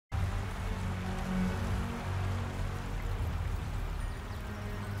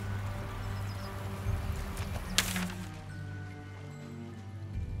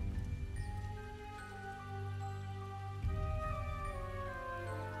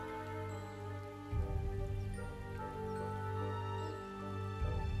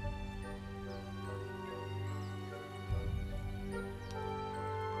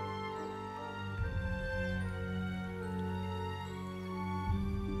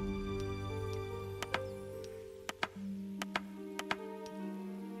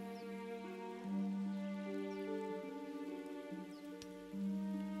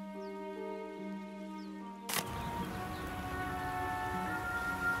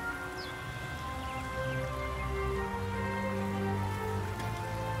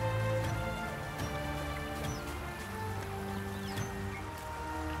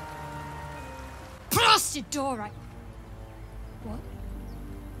blasted door, What?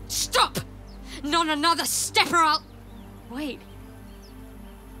 Stop! Not another step or I'll... Wait.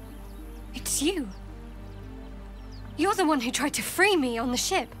 It's you. You're the one who tried to free me on the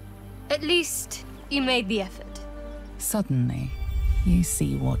ship. At least, you made the effort. Suddenly, you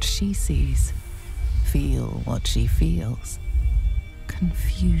see what she sees. Feel what she feels.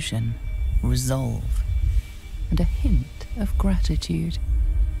 Confusion, resolve, and a hint of gratitude.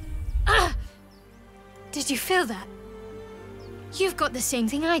 Ah! Did you feel that? You've got the same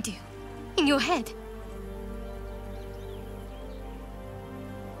thing I do. In your head.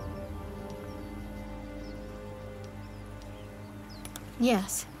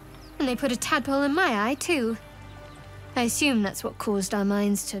 Yes. And they put a tadpole in my eye, too. I assume that's what caused our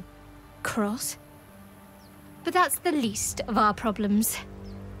minds to cross. But that's the least of our problems.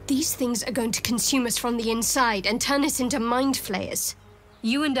 These things are going to consume us from the inside and turn us into mind flayers.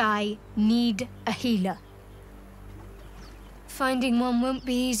 You and I need a healer. Finding one won't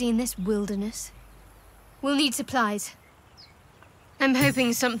be easy in this wilderness. We'll need supplies. I'm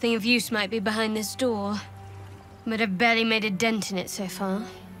hoping something of use might be behind this door, but I've barely made a dent in it so far.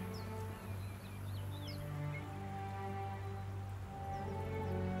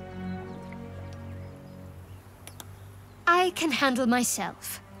 I can handle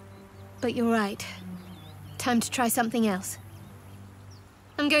myself. But you're right. Time to try something else.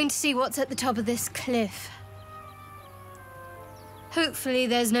 I'm going to see what's at the top of this cliff. Hopefully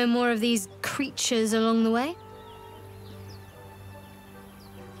there's no more of these creatures along the way.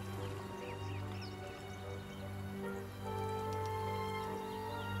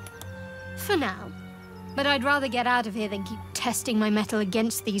 For now. But I'd rather get out of here than keep testing my mettle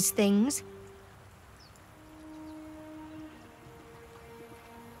against these things.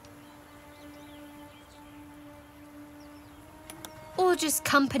 Or just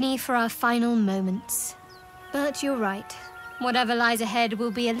company for our final moments. But you're right. Whatever lies ahead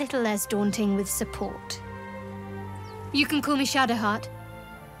will be a little less daunting with support. You can call me Shadowheart.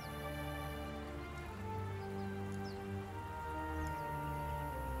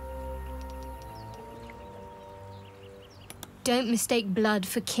 Don't mistake blood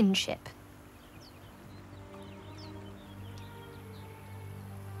for kinship.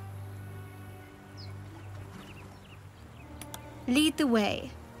 Lead the way.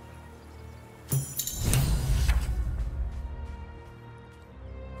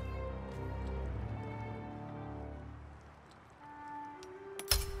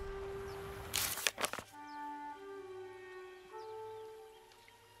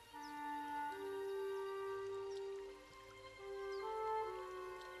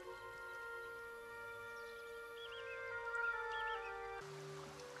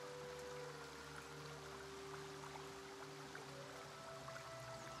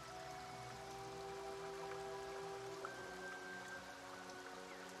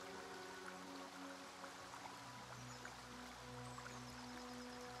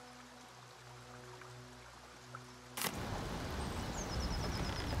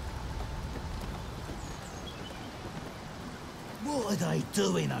 What are they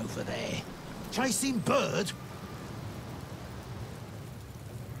doing over there? Chasing bird?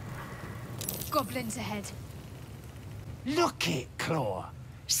 Goblins ahead. Look it, Claw.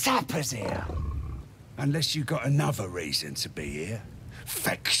 Sapper's here. Unless you got another reason to be here.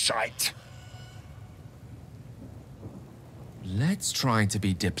 Feck shite. Let's try to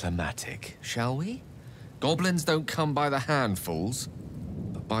be diplomatic, shall we? Goblins don't come by the handfuls,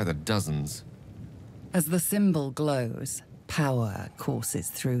 but by the dozens. As the symbol glows, power courses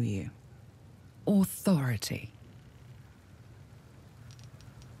through you. Authority.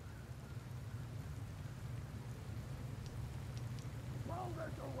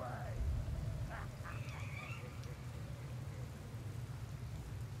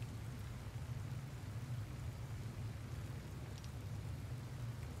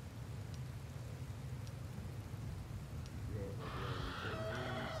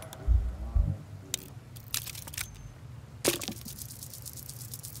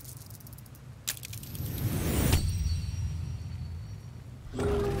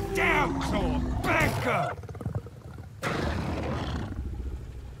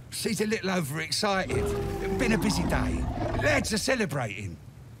 She's a little overexcited. Been a busy day. Lads are celebrating.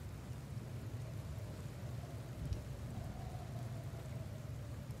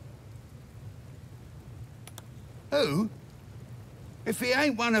 Who? If he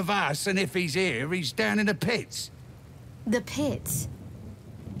ain't one of us, and if he's here, he's down in the pits. The pits?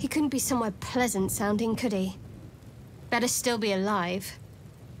 He couldn't be somewhere pleasant sounding, could he? Better still be alive.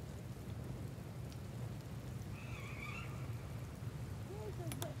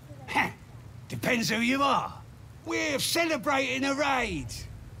 Depends who you are. We're celebrating a raid.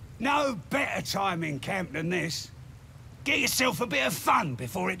 No better time in camp than this. Get yourself a bit of fun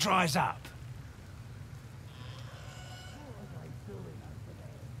before it dries up.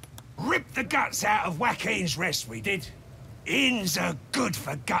 Ripped the guts out of Joaquin's rest, we did. Inns are good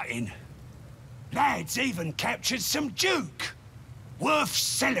for gutting. Lads even captured some Duke. Worth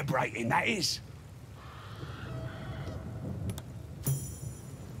celebrating, that is.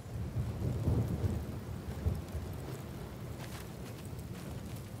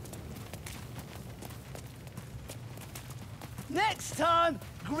 Next time,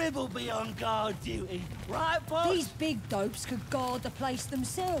 Grib will be on guard duty. Right, boss? These big dopes could guard the place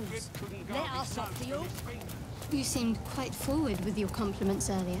themselves. Let us up the hill. You seemed quite forward with your compliments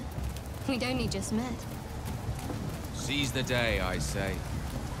earlier. We'd only just met. Seize the day, I say.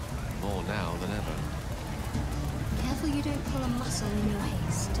 More now than ever. Careful you don't pull a muscle in your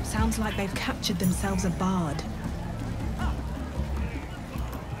haste. Sounds like they've captured themselves a bard.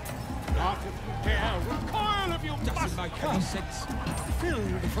 Recoil of your Doesn't make any sense. Fill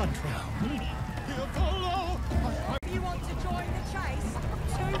the front row. If you want to join the chase,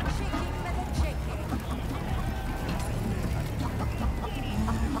 two chicken for the chicken.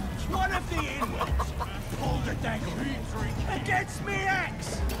 One of the inwards. Hold the dagger against me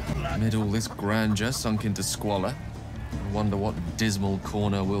axe. Amid all this grandeur sunk into squalor, I wonder what dismal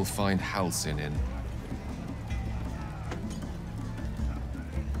corner we'll find Halcyon in.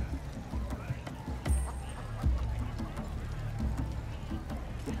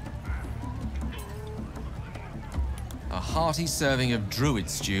 A hearty serving of druid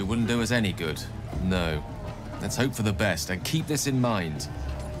stew wouldn't do us any good. No. Let's hope for the best and keep this in mind.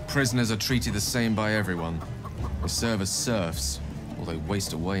 Prisoners are treated the same by everyone. They serve as serfs, or they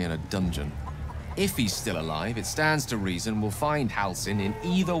waste away in a dungeon. If he's still alive, it stands to reason we'll find Halcyon in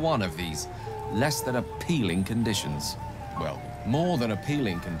either one of these less than appealing conditions. Well, more than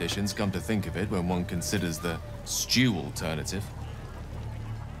appealing conditions, come to think of it, when one considers the stew alternative.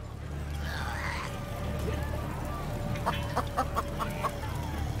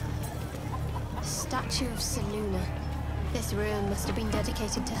 Statue of Seluna. This ruin must have been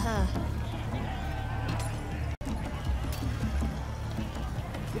dedicated to her.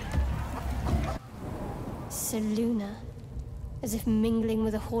 Seluna. As if mingling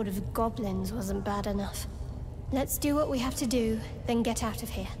with a horde of goblins wasn't bad enough. Let's do what we have to do, then get out of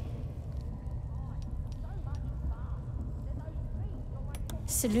here.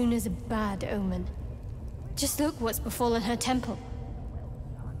 Seluna's a bad omen. Just look what's befallen her temple.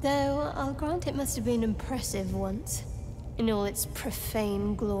 Though, I'll grant it must have been impressive once, in all its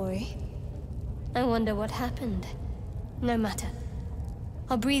profane glory. I wonder what happened. No matter.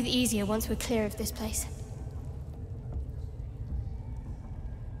 I'll breathe easier once we're clear of this place.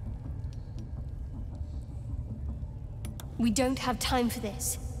 We don't have time for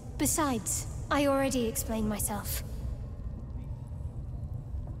this. Besides, I already explained myself.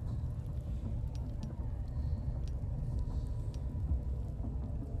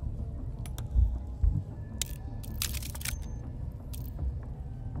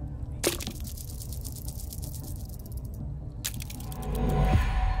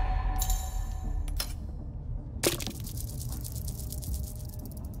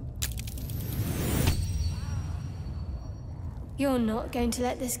 You're not going to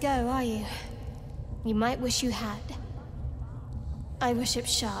let this go, are you? You might wish you had. I worship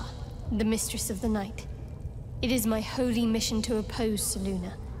Shah, the Mistress of the Night. It is my holy mission to oppose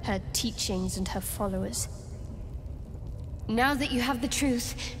Seluna, her teachings and her followers. Now that you have the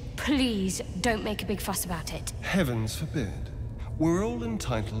truth, please don't make a big fuss about it. Heavens forbid. We're all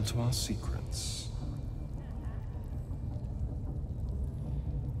entitled to our secrets.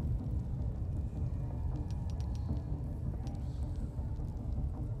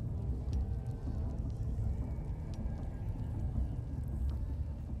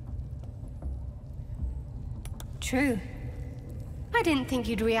 True. I didn't think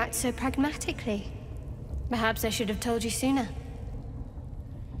you'd react so pragmatically. Perhaps I should have told you sooner.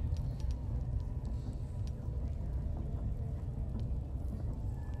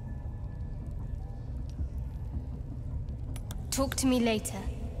 Talk to me later.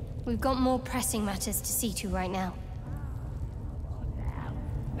 We've got more pressing matters to see to right now.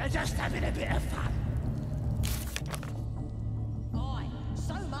 They're just having a bit of fun. Aye,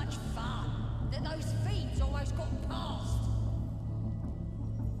 so much fun that those feeds almost got past.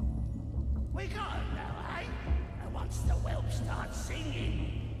 We got 'em now, eh? And once the whelp starts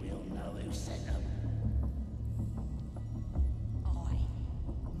singing, we'll know who sent them. Aye,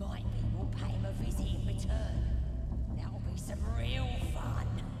 might be we'll pay him a visit in return. That'll be some real fun.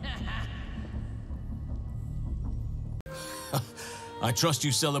 I trust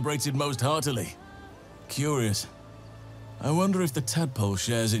you celebrated most heartily. Curious. I wonder if the tadpole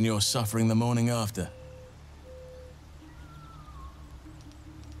shares in your suffering the morning after.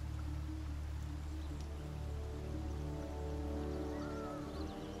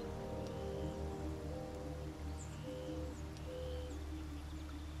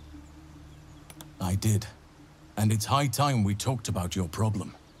 I did. And it's high time we talked about your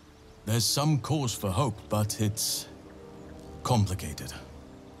problem. There's some cause for hope, but it's complicated.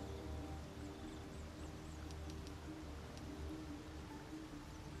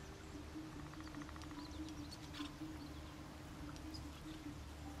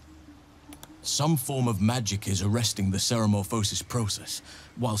 Some form of magic is arresting the ceremorphosis process,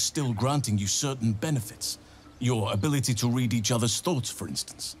 while still granting you certain benefits. Your ability to read each other's thoughts, for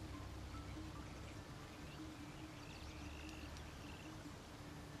instance.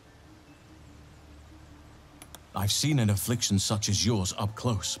 I've seen an affliction such as yours up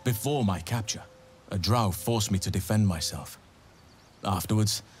close, before my capture. A drow forced me to defend myself.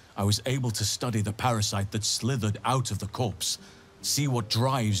 Afterwards, I was able to study the parasite that slithered out of the corpse, see what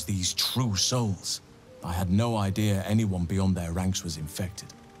drives these true souls. I had no idea anyone beyond their ranks was infected.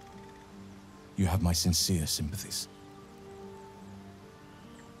 You have my sincere sympathies.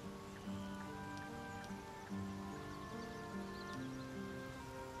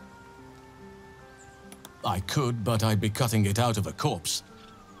 I could, but I'd be cutting it out of a corpse.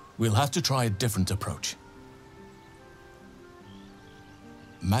 We'll have to try a different approach.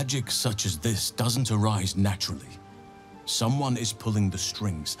 Magic such as this doesn't arise naturally. Someone is pulling the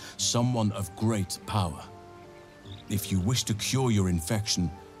strings, someone of great power. If you wish to cure your infection,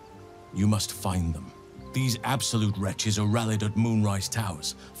 you must find them. These absolute wretches are rallied at Moonrise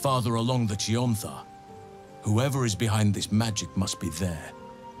Towers, farther along the Chionthar. Whoever is behind this magic must be there.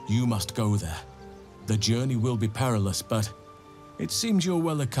 You must go there. The journey will be perilous, but it seems you're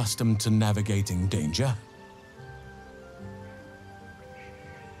well accustomed to navigating danger.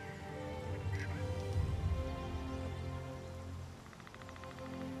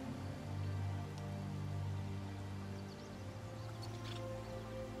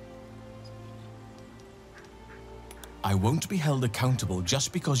 I won't be held accountable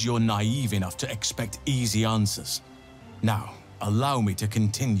just because you're naive enough to expect easy answers. Now, allow me to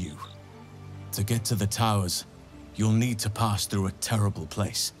continue. To get to the towers, you'll need to pass through a terrible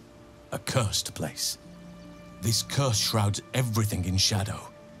place. A cursed place. This curse shrouds everything in shadow.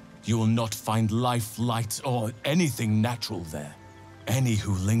 You will not find life, light, or anything natural there. Any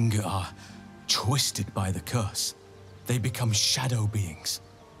who linger are twisted by the curse. They become shadow beings,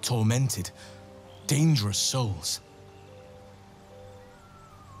 tormented, dangerous souls.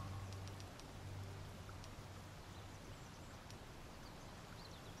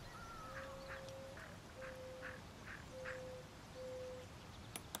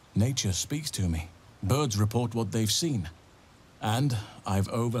 Nature speaks to me. Birds report what they've seen. And I've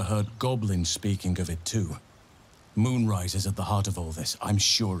overheard goblins speaking of it too. Moonrise is at the heart of all this, I'm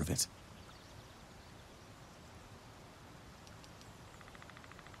sure of it.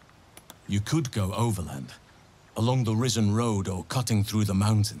 You could go overland, along the Risen Road or cutting through the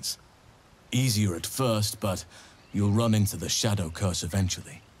mountains. Easier at first, but you'll run into the Shadow Curse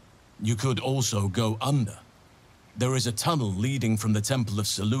eventually. You could also go under. There is a tunnel leading from the Temple of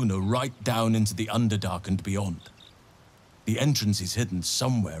Selûne right down into the Underdark and beyond. The entrance is hidden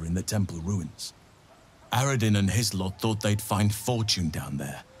somewhere in the temple ruins. Aradin and his lot thought they'd find fortune down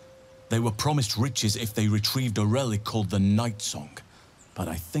there. They were promised riches if they retrieved a relic called the Night Song. But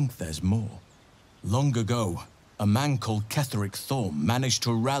I think there's more. Long ago, a man called Ketheric Thorm managed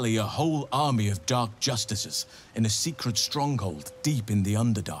to rally a whole army of Dark Justices in a secret stronghold deep in the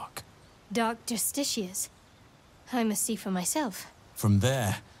Underdark. Dark Justiciars? I must see for myself. From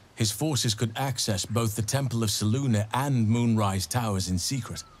there, his forces could access both the Temple of Selûne and Moonrise Towers in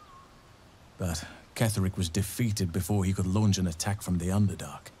secret. But Ketheric was defeated before he could launch an attack from the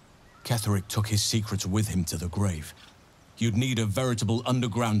Underdark. Ketheric took his secrets with him to the grave. You'd need a veritable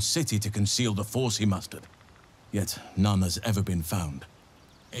underground city to conceal the force he mustered. Yet none has ever been found.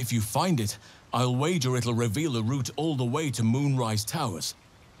 If you find it, I'll wager it'll reveal a route all the way to Moonrise Towers,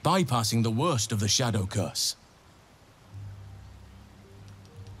 bypassing the worst of the Shadow Curse.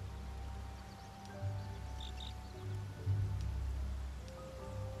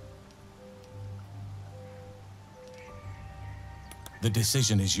 The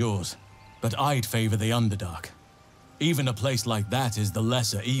decision is yours, but I'd favor the Underdark. Even a place like that is the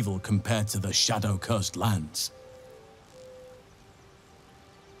lesser evil compared to the shadow-cursed lands.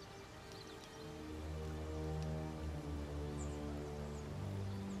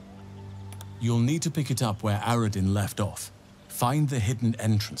 You'll need to pick it up where Aradin left off. Find the hidden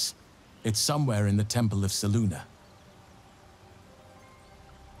entrance. It's somewhere in the Temple of Seluna.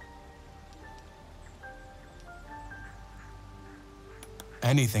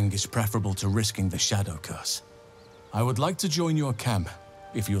 Anything is preferable to risking the Shadow Curse. I would like to join your camp,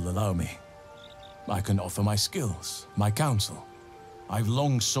 if you'll allow me. I can offer my skills, my counsel. I've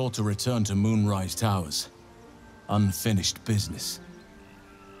long sought to return to Moonrise Towers. Unfinished business.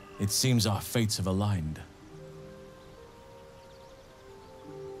 It seems our fates have aligned.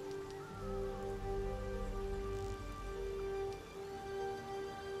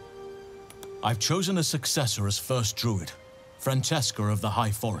 I've chosen a successor as first druid, Francesca of the High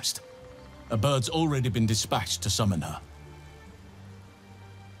Forest. A bird's already been dispatched to summon her.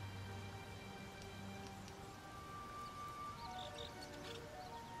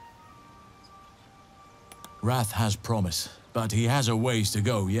 Wrath has promise, but he has a ways to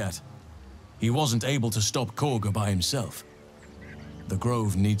go yet. He wasn't able to stop Korga by himself. The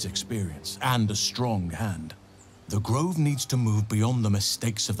Grove needs experience, and a strong hand. The Grove needs to move beyond the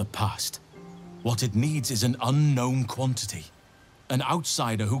mistakes of the past. What it needs is an unknown quantity. An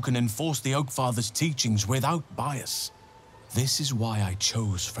outsider who can enforce the Oakfather's teachings without bias. This is why I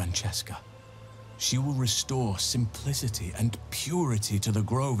chose Francesca. She will restore simplicity and purity to the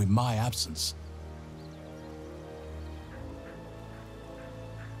Grove in my absence.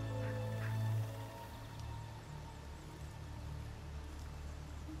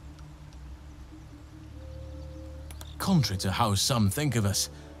 Contrary to how some think of us,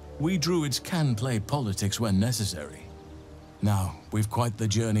 we druids can play politics when necessary. Now, we've quite the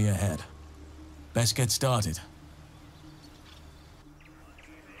journey ahead. Best get started.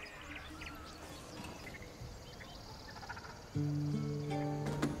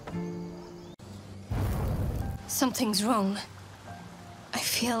 Something's wrong. I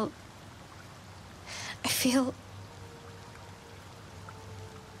feel...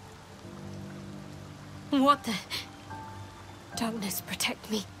 What the... Darkness,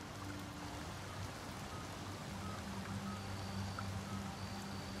 protect me.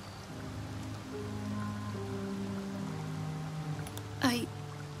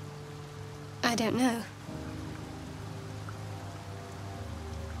 I don't know.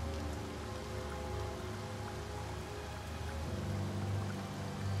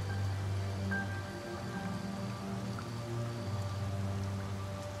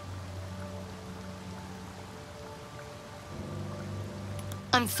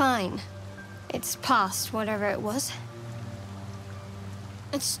 I'm fine. It's past whatever it was.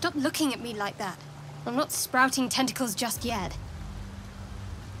 And stop looking at me like that. I'm not sprouting tentacles just yet.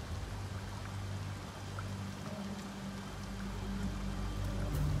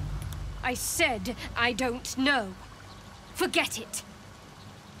 I said I don't know. Forget it.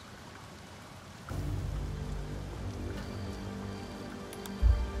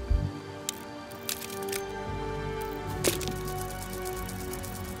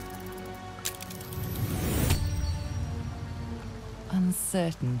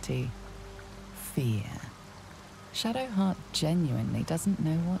 Uncertainty. Fear. Shadowheart genuinely doesn't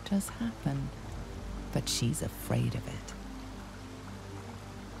know what just happened, but she's afraid of it.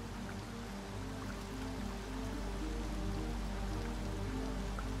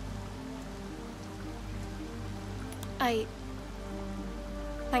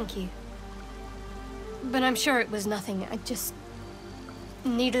 Thank you. But I'm sure it was nothing. I just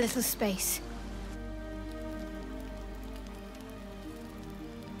need a little space.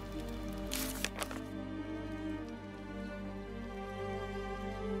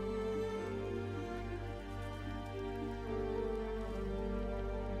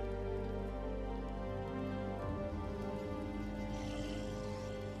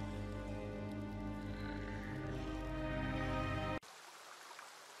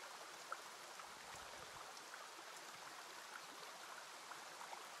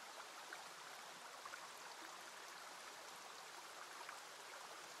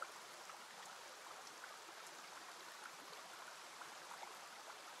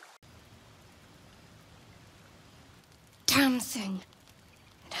 Damn thing.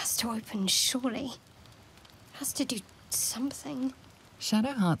 It has to open, surely. It has to do something.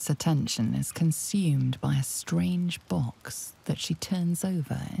 Shadowheart's attention is consumed by a strange box that she turns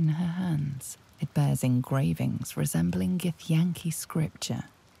over in her hands. It bears engravings resembling Githyanki scripture.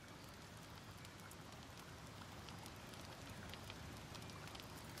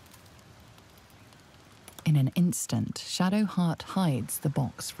 In an instant, Shadowheart hides the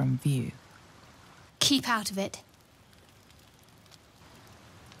box from view. Keep out of it.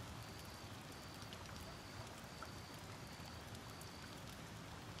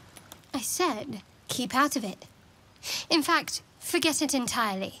 I said, keep out of it. In fact, forget it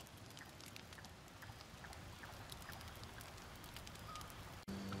entirely.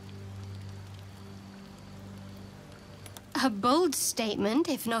 A bold statement,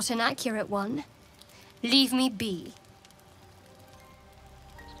 if not an accurate one. Leave me be.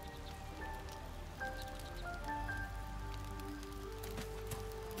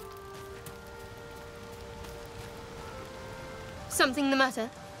 Something the matter?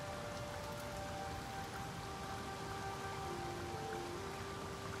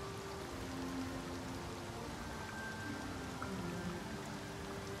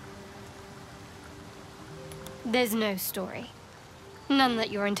 There's no story. None that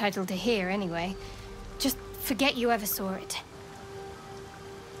you're entitled to hear, anyway. Just forget you ever saw it.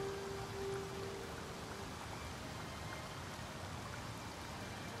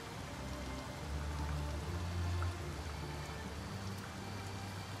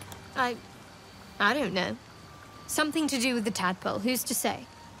 I don't know. Something to do with the tadpole, who's to say?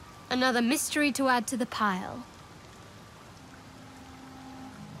 Another mystery to add to the pile.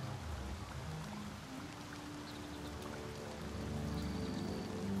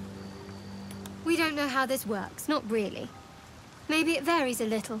 We don't know how this works, not really. Maybe it varies a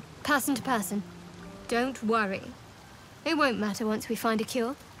little, person to person. Don't worry. It won't matter once we find a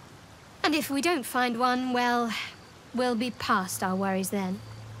cure. And if we don't find one, well, we'll be past our worries then.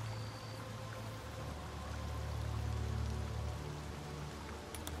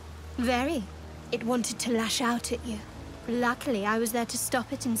 Very. It wanted to lash out at you. Luckily, I was there to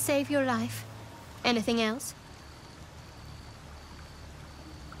stop it and save your life. Anything else?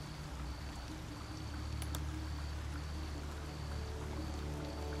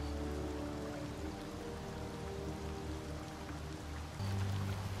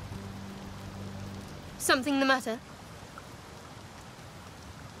 Something the matter?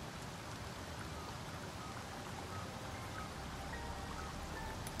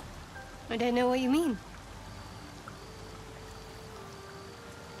 I don't know what you mean.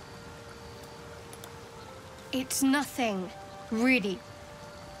 It's nothing, really.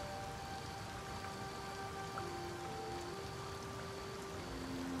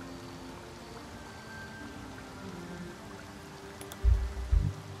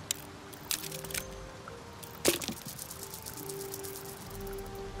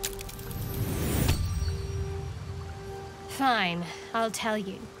 Fine, I'll tell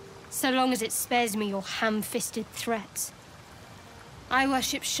you. So long as it spares me your ham-fisted threats. I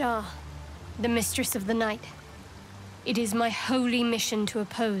worship Shah, the mistress of the night. It is my holy mission to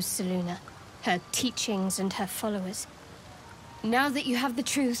oppose Selûne, her teachings and her followers. Now that you have the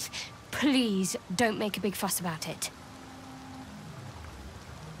truth, please don't make a big fuss about it.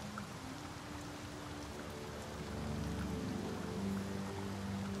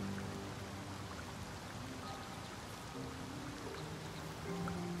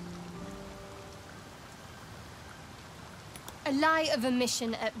 A lie of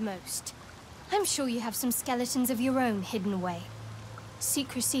omission at most. I'm sure you have some skeletons of your own hidden away.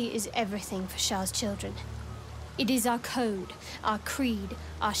 Secrecy is everything for Shah's children. It is our code, our creed,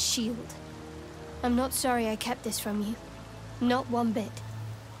 our shield. I'm not sorry I kept this from you. Not one bit.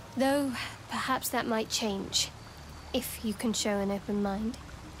 Though, perhaps that might change, if you can show an open mind.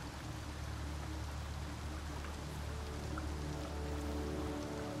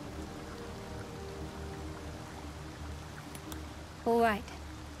 All right.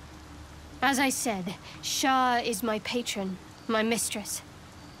 As I said, Shah is my patron, my mistress,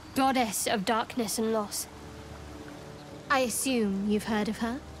 goddess of darkness and loss. I assume you've heard of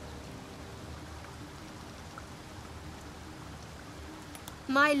her?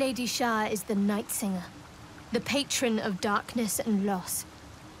 My Lady Shah is the Night Singer, the patron of darkness and loss.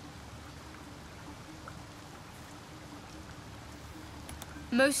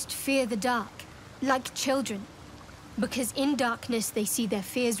 Most fear the dark, like children. Because in darkness they see their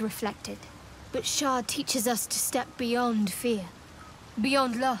fears reflected. But Shah teaches us to step beyond fear,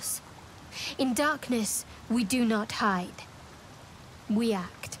 beyond loss. In darkness, we do not hide. We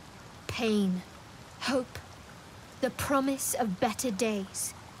act. Pain, hope, the promise of better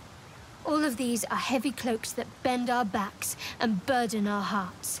days. All of these are heavy cloaks that bend our backs and burden our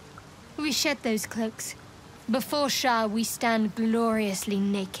hearts. We shed those cloaks. Before Shah, we stand gloriously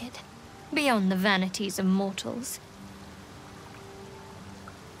naked, beyond the vanities of mortals.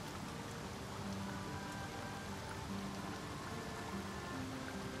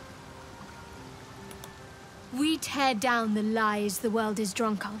 We tear down the lies the world is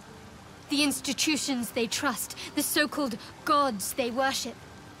drunk on. The institutions they trust, the so-called gods they worship,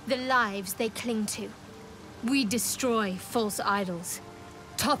 the lives they cling to. We destroy false idols,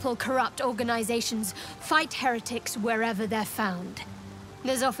 topple corrupt organizations, fight heretics wherever they're found.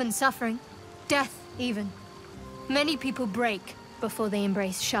 There's often suffering, death even. Many people break before they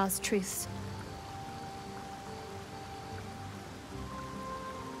embrace Shah's truths.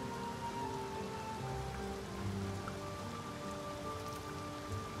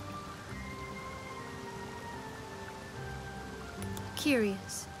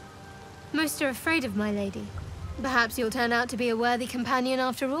 Curious. Most are afraid of my lady. Perhaps you'll turn out to be a worthy companion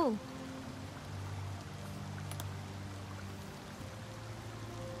after all.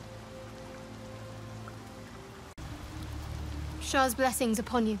 Shah's blessings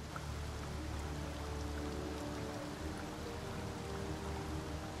upon you.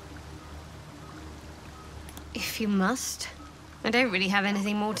 If you must. I don't really have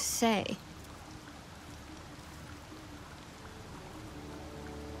anything more to say.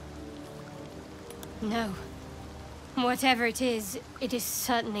 No. Whatever it is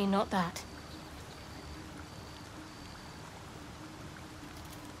certainly not that.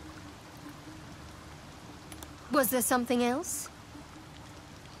 Was there something else?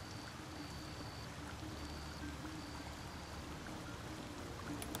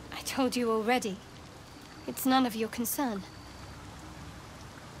 I told you already. It's none of your concern.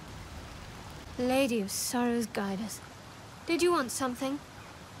 Lady of Sorrows, guide us. Did you want something?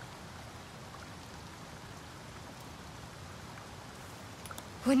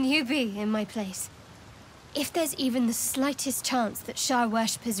 Wouldn't you be in my place? If there's even the slightest chance that Shah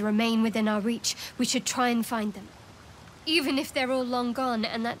worshippers remain within our reach, we should try and find them. Even if they're all long gone,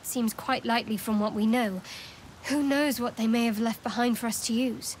 and that seems quite likely from what we know, who knows what they may have left behind for us to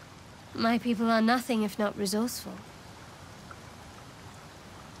use? My people are nothing if not resourceful.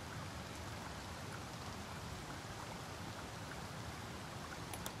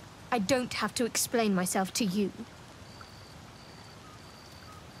 I don't have to explain myself to you.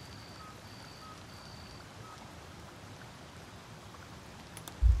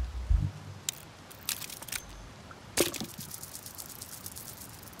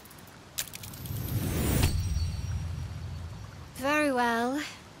 Very well.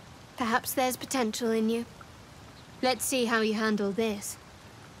 Perhaps there's potential in you. Let's see how you handle this.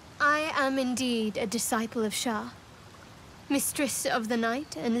 I am indeed a disciple of Shah. Mistress of the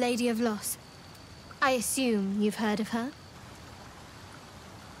Night and Lady of Loss. I assume you've heard of her?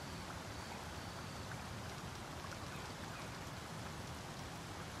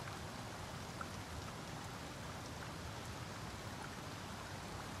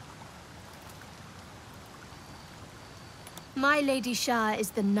 My Lady Shah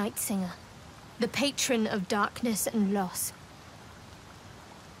is the Night Singer, the patron of darkness and loss.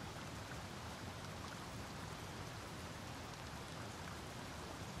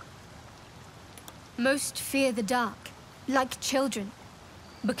 Most fear the dark, like children,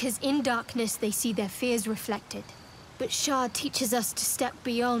 because in darkness they see their fears reflected. But Shah teaches us to step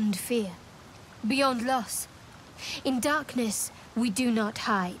beyond fear, beyond loss. In darkness, we do not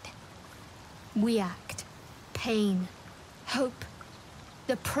hide. We act. Pain. Hope,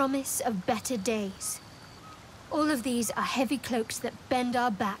 the promise of better days. All of these are heavy cloaks that bend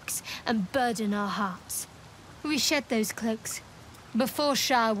our backs and burden our hearts. We shed those cloaks. Before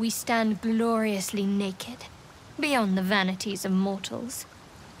Shah, we stand gloriously naked, beyond the vanities of mortals.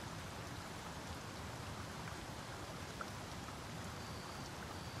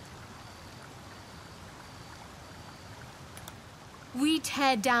 We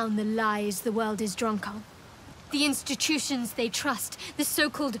tear down the lies the world is drunk on. The institutions they trust, the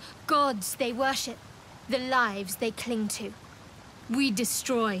so-called gods they worship, the lives they cling to. We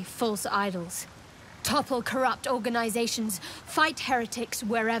destroy false idols, topple corrupt organizations, fight heretics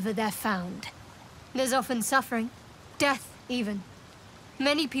wherever they're found. There's often suffering, death even.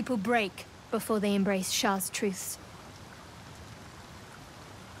 Many people break before they embrace Shah's truths.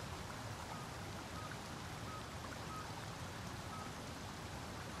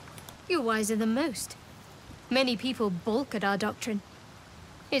 You're wiser than most. Many people balk at our doctrine.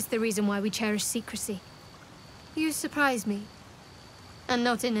 It's the reason why we cherish secrecy. You surprise me. And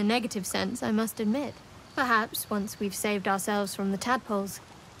not in a negative sense, I must admit. Perhaps, once we've saved ourselves from the tadpoles,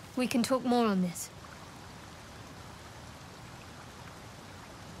 we can talk more on this.